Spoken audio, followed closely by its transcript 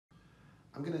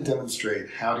I'm going to demonstrate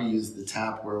how to use the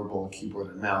Tap wearable keyboard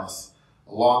and mouse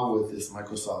along with this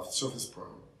Microsoft Surface Pro.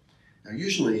 Now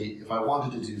usually, if I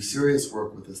wanted to do serious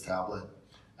work with this tablet,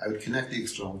 I would connect the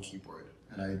external keyboard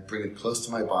and I'd bring it close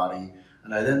to my body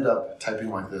and I'd end up typing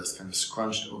like this, kind of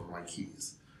scrunched over my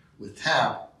keys. With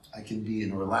Tap, I can be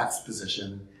in a relaxed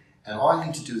position and all I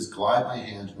need to do is glide my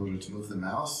hand in order to move the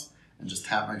mouse and just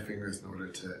tap my fingers in order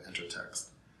to enter text.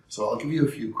 So I'll give you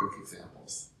a few quick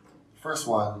examples. The first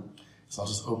one is I'll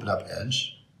just open up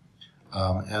Edge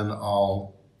and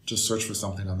I'll just search for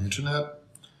something on the internet.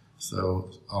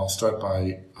 So I'll start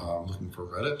by looking for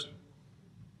Reddit.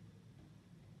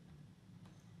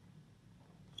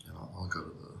 And I'll go to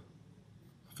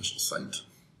the official site.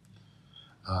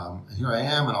 And here I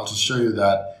am, and I'll just show you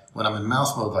that when I'm in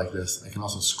mouse mode like this, I can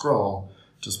also scroll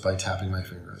just by tapping my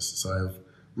fingers. So I have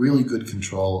really good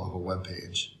control of a web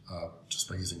page just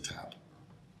by using Tap.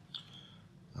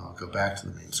 I'll go back to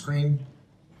the main screen.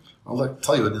 I'll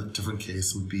tell you a different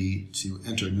case would be to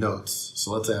enter notes.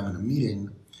 So let's say I'm in a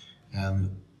meeting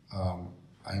and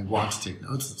I want to take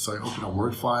notes. So I open a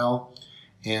Word file.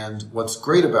 And what's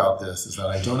great about this is that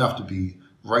I don't have to be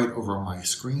right over my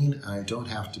screen and I don't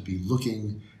have to be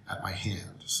looking at my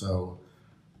hand. So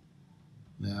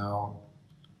now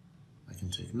I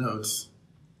can take notes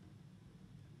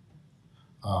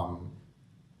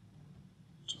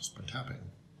just by tapping.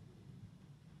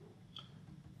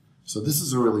 So this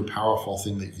is a really powerful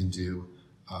thing that you can do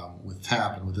with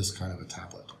Tap and with this kind of a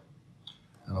tablet.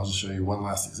 And I'll just show you one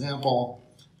last example.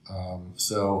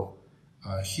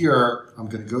 Here I'm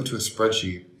going to go to a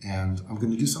spreadsheet and I'm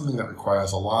going to do something that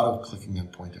requires a lot of clicking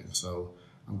and pointing. So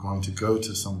I'm going to go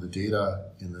to some of the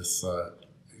data in this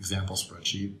example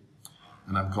spreadsheet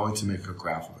and I'm going to make a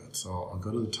graph of it. So I'll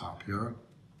go to the top here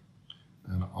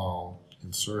and I'll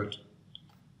insert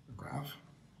a graph.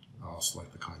 I'll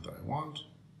select the kind that I want.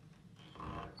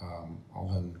 I'll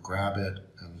then grab it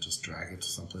and just drag it to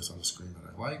someplace on the screen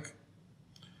that I like.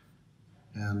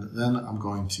 And then I'm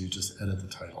going to just edit the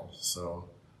title. So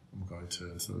I'm going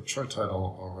to, instead of chart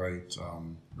title, I'll write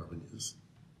revenues.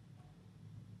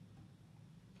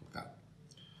 Like that.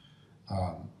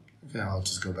 Okay, I'll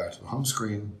just go back to the home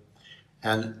screen.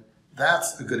 And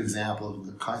that's a good example of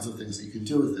the kinds of things that you can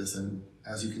do with this. And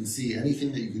as you can see,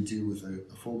 anything that you could do with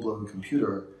a full-blown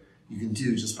computer, you can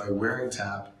do just by wearing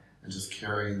Tap and just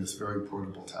carrying this very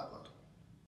portable tablet.